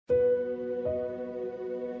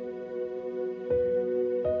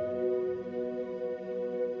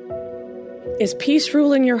Is Peace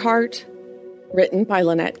Ruling Your Heart? Written by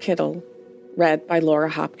Lynette Kittle, read by Laura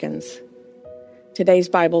Hopkins. Today's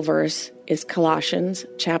Bible verse is Colossians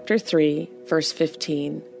chapter 3, verse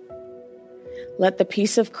 15. Let the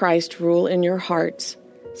peace of Christ rule in your hearts,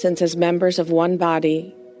 since as members of one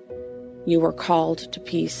body, you were called to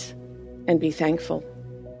peace, and be thankful.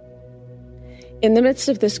 In the midst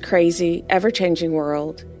of this crazy, ever-changing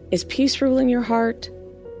world, is peace ruling your heart?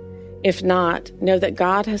 If not, know that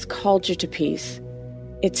God has called you to peace.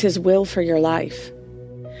 It's His will for your life.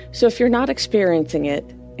 So if you're not experiencing it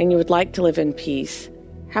and you would like to live in peace,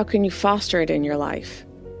 how can you foster it in your life?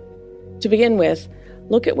 To begin with,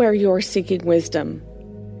 look at where you're seeking wisdom.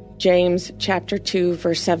 James chapter 2,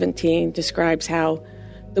 verse 17 describes how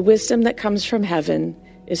the wisdom that comes from heaven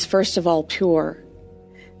is first of all pure,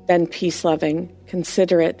 then peace-loving,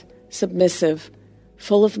 considerate, submissive,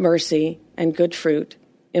 full of mercy and good fruit,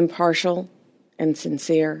 impartial, and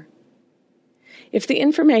sincere. If the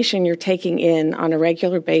information you're taking in on a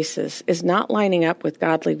regular basis is not lining up with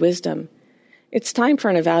godly wisdom, it's time for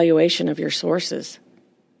an evaluation of your sources.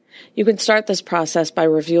 You can start this process by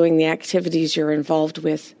reviewing the activities you're involved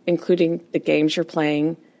with, including the games you're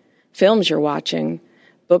playing, films you're watching,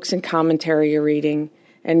 books and commentary you're reading,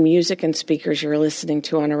 and music and speakers you're listening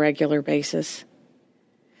to on a regular basis.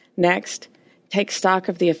 Next, take stock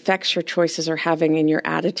of the effects your choices are having in your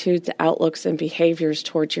attitudes, outlooks, and behaviors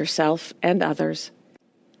towards yourself and others.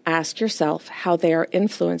 Ask yourself how they are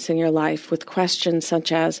influencing your life with questions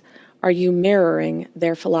such as, are you mirroring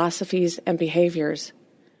their philosophies and behaviors?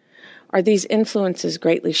 Are these influences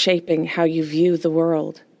greatly shaping how you view the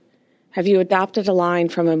world? Have you adopted a line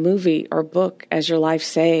from a movie or book as your life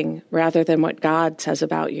saying rather than what God says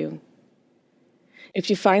about you? If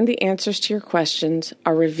you find the answers to your questions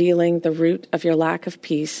are revealing the root of your lack of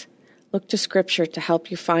peace, look to Scripture to help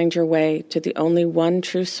you find your way to the only one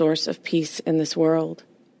true source of peace in this world.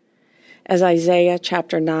 As Isaiah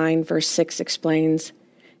chapter 9, verse 6 explains,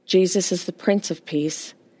 Jesus is the Prince of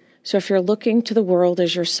Peace, so if you're looking to the world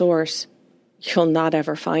as your source, you'll not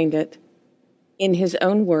ever find it. In His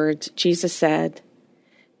own words, Jesus said,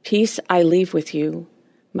 "Peace I leave with you,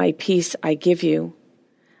 my peace I give you.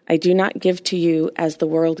 I do not give to you as the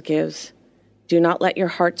world gives. Do not let your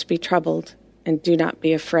hearts be troubled, and do not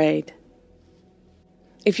be afraid."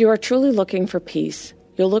 If you are truly looking for peace,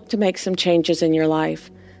 you'll look to make some changes in your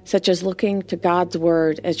life, such as looking to God's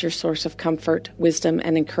Word as your source of comfort, wisdom,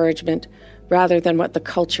 and encouragement, rather than what the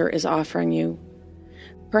culture is offering you.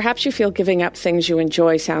 Perhaps you feel giving up things you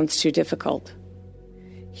enjoy sounds too difficult.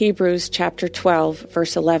 Hebrews chapter 12,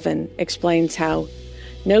 verse 11 explains how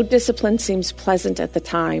no discipline seems pleasant at the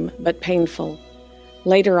time, but painful.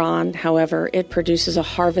 Later on, however, it produces a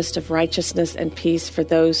harvest of righteousness and peace for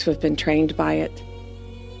those who have been trained by it.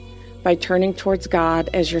 By turning towards God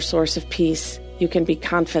as your source of peace, you can be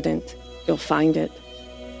confident you'll find it.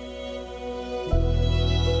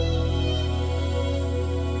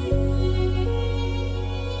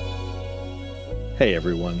 Hey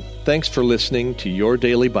everyone, thanks for listening to Your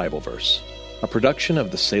Daily Bible Verse, a production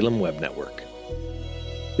of the Salem Web Network.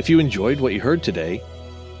 If you enjoyed what you heard today,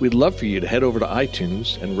 we'd love for you to head over to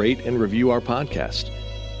iTunes and rate and review our podcast.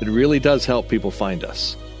 It really does help people find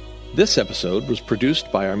us. This episode was produced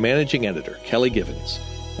by our managing editor, Kelly Givens,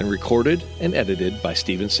 and recorded and edited by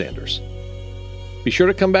Stephen Sanders. Be sure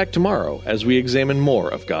to come back tomorrow as we examine more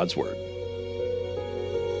of God's Word.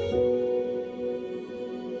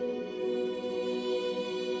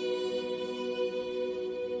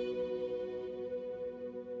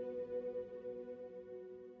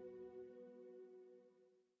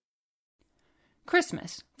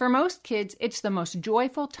 Christmas. For most kids, it's the most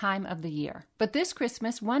joyful time of the year. But this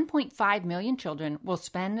Christmas, 1.5 million children will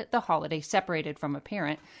spend the holiday separated from a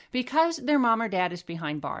parent because their mom or dad is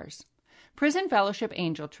behind bars. Prison Fellowship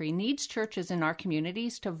Angel Tree needs churches in our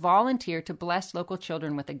communities to volunteer to bless local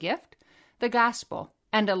children with a gift, the gospel,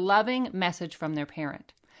 and a loving message from their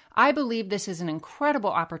parent. I believe this is an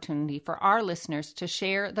incredible opportunity for our listeners to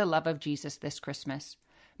share the love of Jesus this Christmas.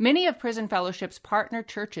 Many of Prison Fellowship's partner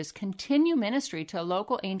churches continue ministry to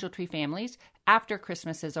local Angel Tree families after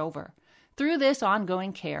Christmas is over. Through this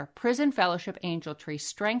ongoing care, Prison Fellowship Angel Tree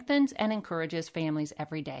strengthens and encourages families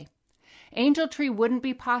every day. Angel Tree wouldn't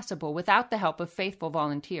be possible without the help of faithful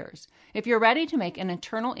volunteers. If you're ready to make an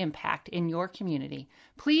eternal impact in your community,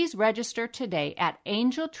 please register today at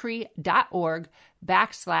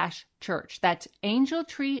angeltree.org/church. That's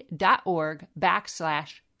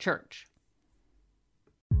angeltree.org/church.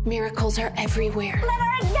 Miracles are everywhere. Let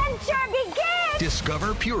our adventure begin!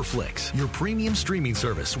 Discover PureFlix, your premium streaming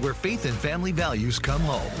service where faith and family values come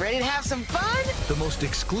home. Ready to have some fun? The most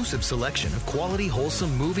exclusive selection of quality,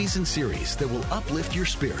 wholesome movies and series that will uplift your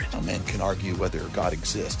spirit. A man can argue whether God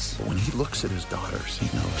exists, but when he looks at his daughters,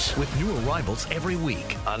 he knows. With new arrivals every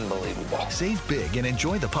week. Unbelievable. Save big and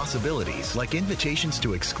enjoy the possibilities, like invitations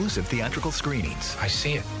to exclusive theatrical screenings. I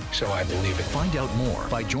see it, so I believe it. Find out more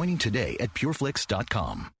by joining today at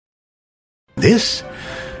pureflix.com. This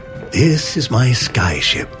is my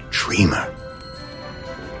skyship, Dreamer.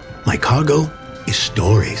 My cargo is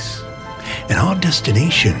stories, and our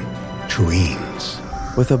destination, dreams.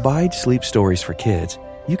 With Abide Sleep Stories for Kids,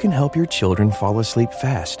 you can help your children fall asleep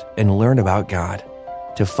fast and learn about God.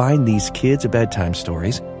 To find these kids' bedtime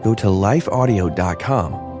stories, go to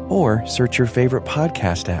lifeaudio.com or search your favorite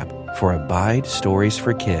podcast app for Abide Stories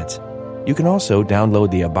for Kids. You can also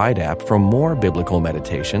download the Abide app for more biblical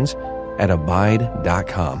meditations at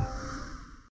abide.com.